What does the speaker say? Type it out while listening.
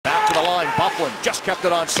Bufflin just kept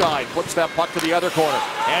it onside. Flips that puck to the other corner.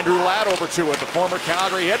 Andrew Ladd over to it, the former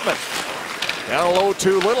Calgary hitman. Down low,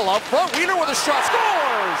 too little. Up front, Wheeler with a shot.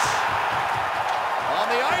 Scores! On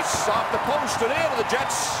the ice, off the post and in. The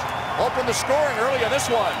Jets open the scoring early in this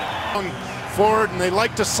one. Forward, and they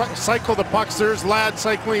like to cycle the pucks. There's Ladd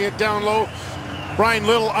cycling it down low. Brian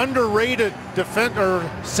Little, underrated defender,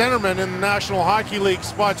 centerman in the National Hockey League,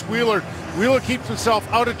 spots Wheeler. Wheeler keeps himself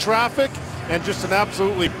out of traffic, and just an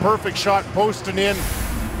absolutely perfect shot posting in.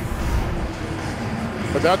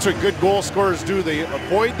 But that's what good goal scorers do. They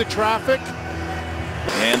avoid the traffic.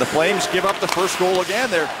 And the Flames give up the first goal again.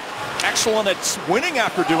 They're excellent at winning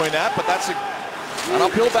after doing that, but that's an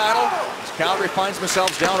uphill battle. Calgary finds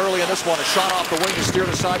themselves down early in this one. A shot off the wing is steered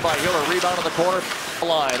aside by Hiller. Rebound in the corner.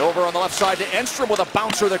 Line over on the left side to Enstrom with a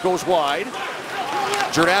bouncer that goes wide.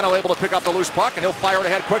 Giordano able to pick up the loose puck, and he'll fire it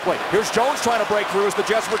ahead quickly. Here's Jones trying to break through as the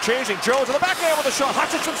Jets were changing. Jones in the backhand with a shot.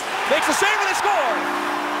 Hutchinson makes the save and they score.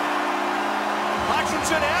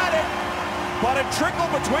 Hutchinson had it, but it trickled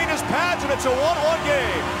between his pads, and it's a 1-1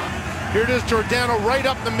 game. Here it is, Giordano right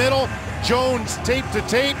up the middle. Jones tape to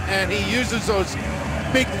tape, and he uses those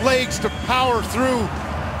big legs to power through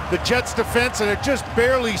the Jets defense, and it just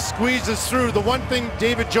barely squeezes through. The one thing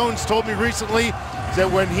David Jones told me recently is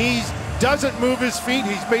that when he doesn't move his feet,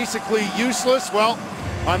 he's basically useless. Well,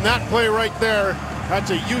 on that play right there,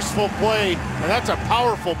 that's a useful play, and that's a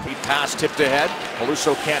powerful play. Pass tipped ahead.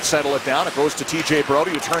 Peluso can't settle it down. It goes to TJ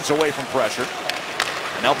Brodie, who turns away from pressure.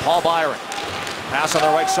 And now Paul Byron. Pass on the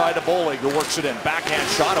right side to Bollig, who works it in. Backhand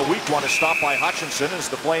shot, a weak one is stopped by Hutchinson. As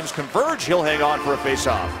the Flames converge, he'll hang on for a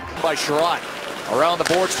face-off. By Sherratt. Around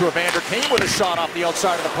the boards to Evander Kane with a shot off the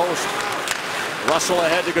outside of the post. Russell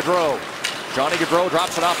ahead to Gaudreau. Johnny Gaudreau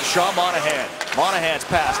drops it off to Sean Monahan. Monahan's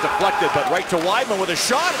pass deflected, but right to Weidman with a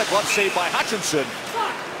shot, and a glove saved by Hutchinson,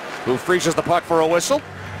 who freezes the puck for a whistle.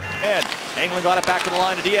 And Englund got it back to the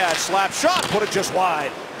line to Diaz. Slap shot, put it just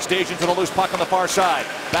wide. Stage into the loose puck on the far side.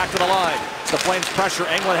 Back to the line. It's the Flames pressure.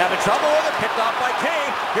 Englund having trouble with it. Picked off by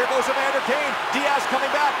Kane. Here goes Evander Kane. Diaz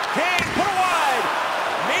coming back. Kane put it wide.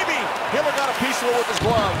 Maybe Hiller got a piece of it with his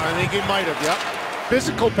glove. I think he might have, yeah.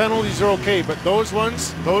 Physical penalties are okay, but those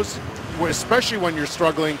ones, especially when you're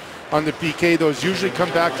struggling on the PK, those usually come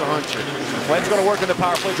back to haunt you. Flames going to work in the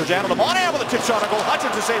power play. Giordano to Monahan with a tip shot on goal.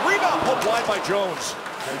 Hutchinson save. Rebound poked wide by Jones.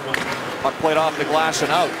 Puck played off the glass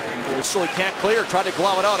and out. So he can't clear. Tried to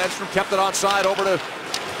glove it out. Enstrom kept it onside over to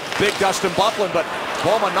big Dustin Bufflin, but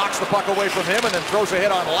Boma knocks the puck away from him and then throws a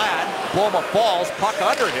hit on Ladd. Boma falls. Puck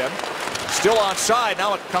under him. Still onside.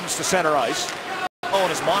 Now it comes to center ice. Oh,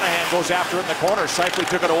 and as Monahan goes after it in the corner, Scheifele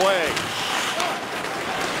took it away.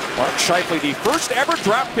 Mark Scheifele, the first ever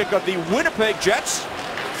draft pick of the Winnipeg Jets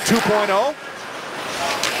 2.0.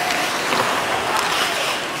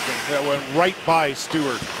 That went right by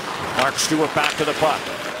Stewart. Mark Stewart back to the puck.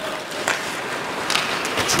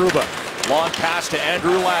 Trouba, long pass to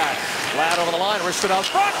Andrew Ladd. Ladd over the line, wristed out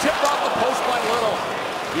front, tipped off the post by Little.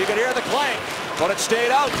 You could hear the clank, but it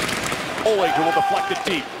stayed out. Bollig will deflect it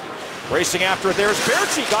deep. Racing after it, there's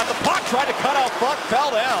Berchi, got the puck, tried to cut out front,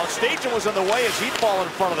 fell down. Stajan was in the way as he'd fallen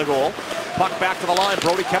in front of the goal. Puck back to the line,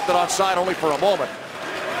 Brodie kept it onside only for a moment.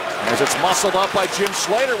 As it's muscled up by Jim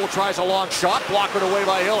Slater, tries a long shot, blockered away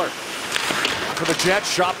by Hiller. For the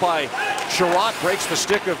Jets, shot by Sherratt, breaks the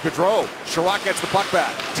stick of Gaudreau. Sherratt gets the puck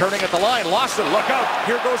back, turning at the line, lost it, look out,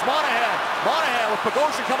 here goes Monahan. Monahan with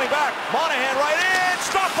Bogosian coming back, Monahan right in,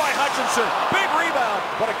 stopped by Hutchinson, big rebound,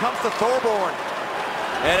 but it comes to Thorborn.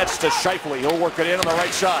 And it's to Scheifele, he'll work it in on the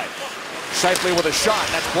right side. Scheifele with a shot,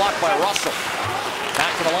 and that's blocked by Russell.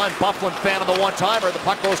 Back to the line, Bufflin fan on the one-timer, the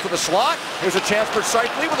puck goes to the slot. Here's a chance for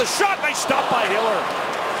Scheifele with a shot, nice stop by Hiller.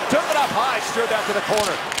 Took it up high, steered that to the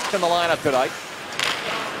corner. In the lineup tonight.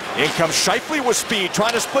 In comes Scheifele with speed,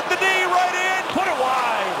 trying to split the knee, right in, put it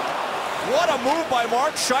wide. What a move by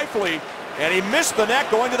Mark Scheifele, and he missed the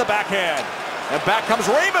net going to the backhand. And back comes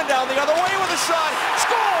Raymond down the other way with a shot,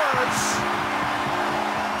 scores!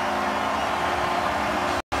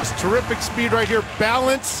 Terrific speed right here,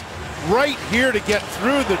 balance right here to get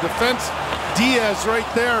through the defense. Diaz right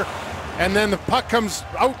there, and then the puck comes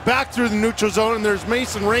out back through the neutral zone, and there's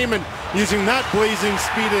Mason Raymond using that blazing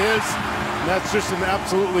speed of his, and that's just an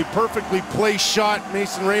absolutely perfectly placed shot.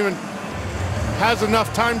 Mason Raymond has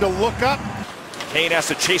enough time to look up. Kane has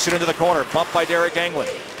to chase it into the corner, bumped by Derek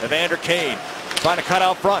Englund. Evander Kane trying to cut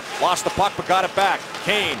out front, lost the puck but got it back.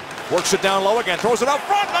 Kane works it down low again, throws it out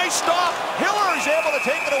front, nice stop. Hiller is able to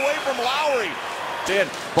take it away from Lowry. In.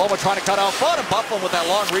 Boma trying to cut out front, and Bufflin with that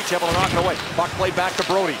long reach able to knock it away. Puck played back to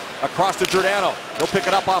Brodie, across to Giordano. He'll pick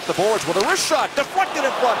it up off the boards with a wrist shot, deflected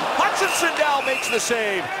in front. Hutchinson down makes the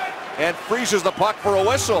save and freezes the puck for a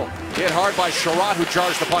whistle. Hit hard by Sherratt, who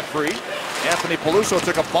charged the puck free. Anthony Peluso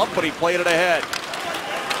took a bump, but he played it ahead.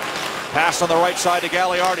 Pass on the right side to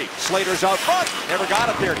Gagliardi. Slater's out front. Never got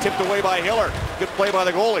it there. Tipped away by Hiller. Good play by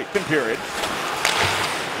the goalie. Second period.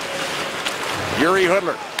 Yuri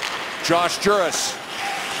Hudler. Josh Juris.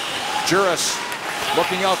 Juris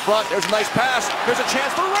looking out front. There's a nice pass. There's a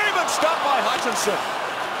chance for Raymond. Stopped by Hutchinson.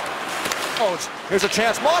 Here's a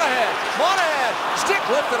chance. Monahan. Monahan. Stick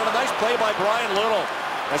lifted on a nice play by Brian Little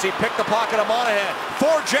as he picked the pocket of Monahan.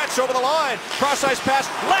 4 Jets over the line. Cross-ice pass.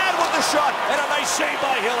 Ladd with the shot. And a nice save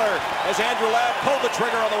by Hiller as Andrew Ladd pulled the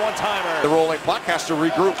trigger on the one-timer. The rolling puck has to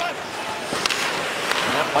regroup.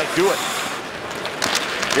 And that might do it.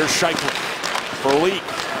 Here's Scheifele for Lee.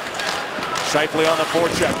 Scheifele on the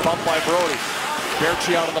forecheck. Bumped by Brody.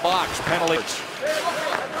 Berchi out of the box. Penalty.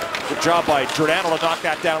 Good job by Giordano to knock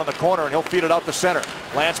that down in the corner, and he'll feed it out the center.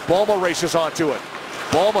 Lance Boma races onto it.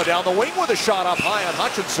 Boma down the wing with a shot up high on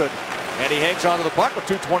Hutchinson, and he hangs onto the puck with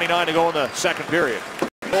 2:29 to go in the second period.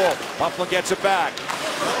 Buffalo gets it back.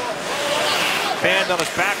 Band on his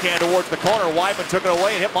backhand towards the corner. Weidman took it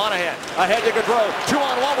away and hit Monahan. Ahead to Gaudreau.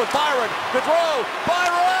 2-on-1 with Byron. Gaudreau.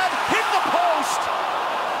 Byron hit the post.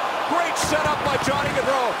 Great setup by Johnny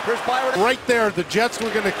Gaudreau. Here's Byron. Right there, the Jets were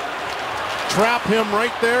going to trap him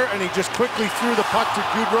right there, and he just quickly threw the puck to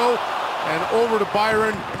Gaudreau and over to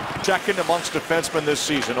Byron. Second amongst defensemen this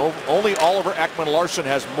season. Only Oliver Ekman-Larsson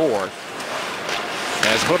has more.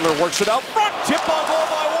 As Hudler works it out front. Tip on goal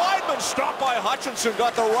by Weidman. Stopped by Hutchinson.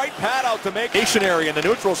 Got the right pad out to make stationary in the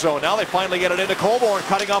neutral zone. Now they finally get it into Colborne.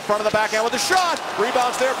 Cutting out front of the backhand with a shot.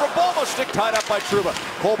 Rebounds there from Boma. Stick tied up by Trouba.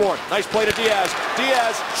 Colborne. Nice play to Diaz.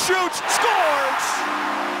 Diaz shoots. Scores!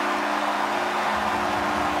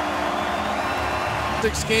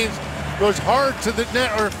 6 games goes hard to the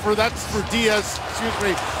net, or that's for Diaz, excuse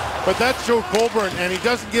me, but that's Joe Colborne, and he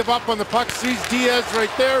doesn't give up on the puck. Sees Diaz right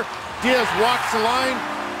there. Diaz walks the line.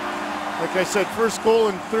 Like I said, first goal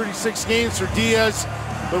in 36 games for Diaz.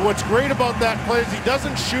 But what's great about that play is he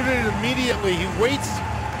doesn't shoot it immediately. He waits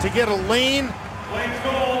to get a lane.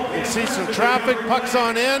 You see some traffic, pucks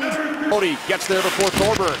on end. Brody gets there before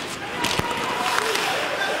Thorburn.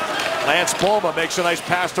 Lance Boma makes a nice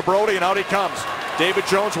pass to Brody, and out he comes. David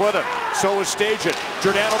Jones with him. So is Stajan.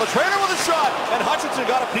 Giordano the trainer with a shot. And Hutchinson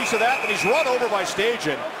got a piece of that, and he's run over by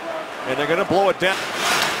Stajan. And they're going to blow it down.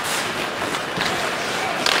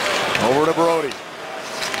 Over to Brody.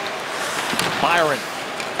 Byron.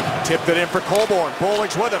 Tipped it in for Colborne.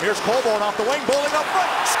 Bowling's with him. Here's Colborne off the wing. Bowling up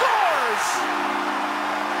front. Scores!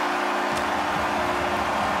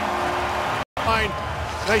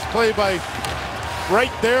 Nice play by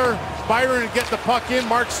right there. Byron to get the puck in.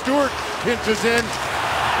 Mark Stewart pinches in.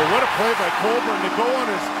 But what a play by Colborne to go on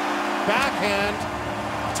his backhand.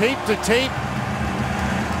 Tape to tape.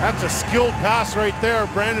 That's a skilled pass right there.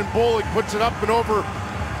 Brandon Bowling puts it up and over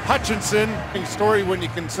Hutchinson. Story when you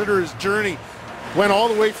consider his journey. Went all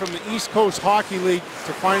the way from the East Coast Hockey League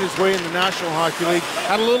to find his way in the National Hockey League.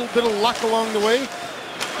 Had a little bit of luck along the way.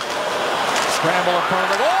 Scramble in front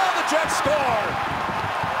of the goal. The Jets score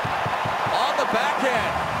on the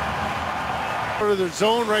backhand. Out of the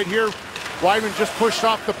zone right here. Weidman just pushed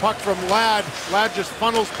off the puck from Ladd. Ladd just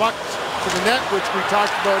funnels pucks to the net, which we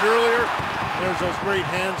talked about earlier. There's those great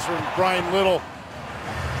hands from Brian Little.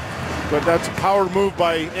 But that's a power move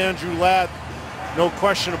by Andrew Ladd. No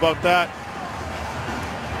question about that.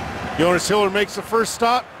 Jonas Hiller makes the first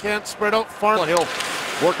stop. Can't spread out far. He'll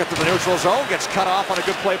work it to the neutral zone. Gets cut off on a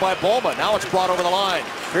good play by Boma. Now it's brought over the line.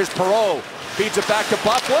 Here's Perreault. Feeds it back to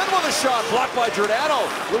Bufflin with a shot. Blocked by Giordano.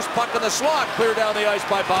 Loose puck in the slot. Cleared down the ice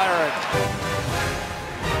by Byron.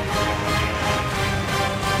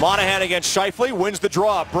 Monahan against Scheifele. Wins the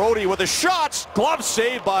draw. Brody with the shots. Glove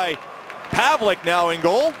saved by Pavlik now in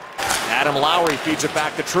goal. Adam Lowry feeds it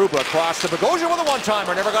back to Trouba. Across to Bogosian with a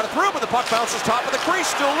one-timer. Never got it through, but the puck bounces top of the crease.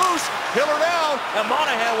 Still loose. Hiller down. And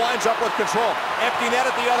Monahan winds up with control. Empty net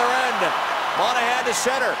at the other end. Monahan to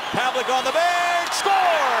center. Pavlik on the bench.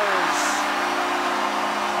 Scores!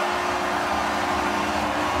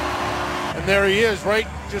 And there he is, right?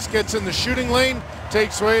 Just gets in the shooting lane,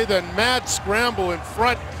 takes away, then mad scramble in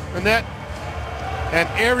front of the net. And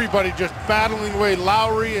everybody just battling away.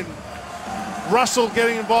 Lowry and Russell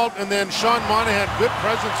getting involved, and then Sean Monahan, good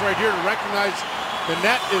presence right here to recognize the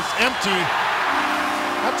net is empty.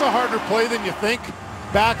 That's a harder play than you think.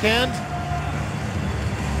 Backhand.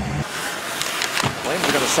 Flames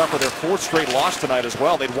are going to suffer their 4th straight loss tonight as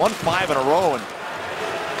well. They'd won 5 in a row, and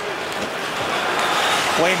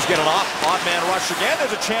Flames get an odd man rush again.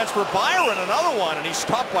 There's a chance for Byron, another one, and he's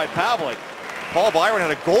stopped by Pavlik. Paul Byron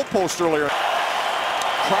had a goal post earlier.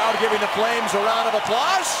 Crowd giving the Flames a round of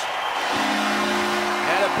applause.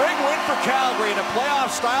 And a big win for Calgary in a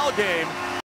playoff-style game.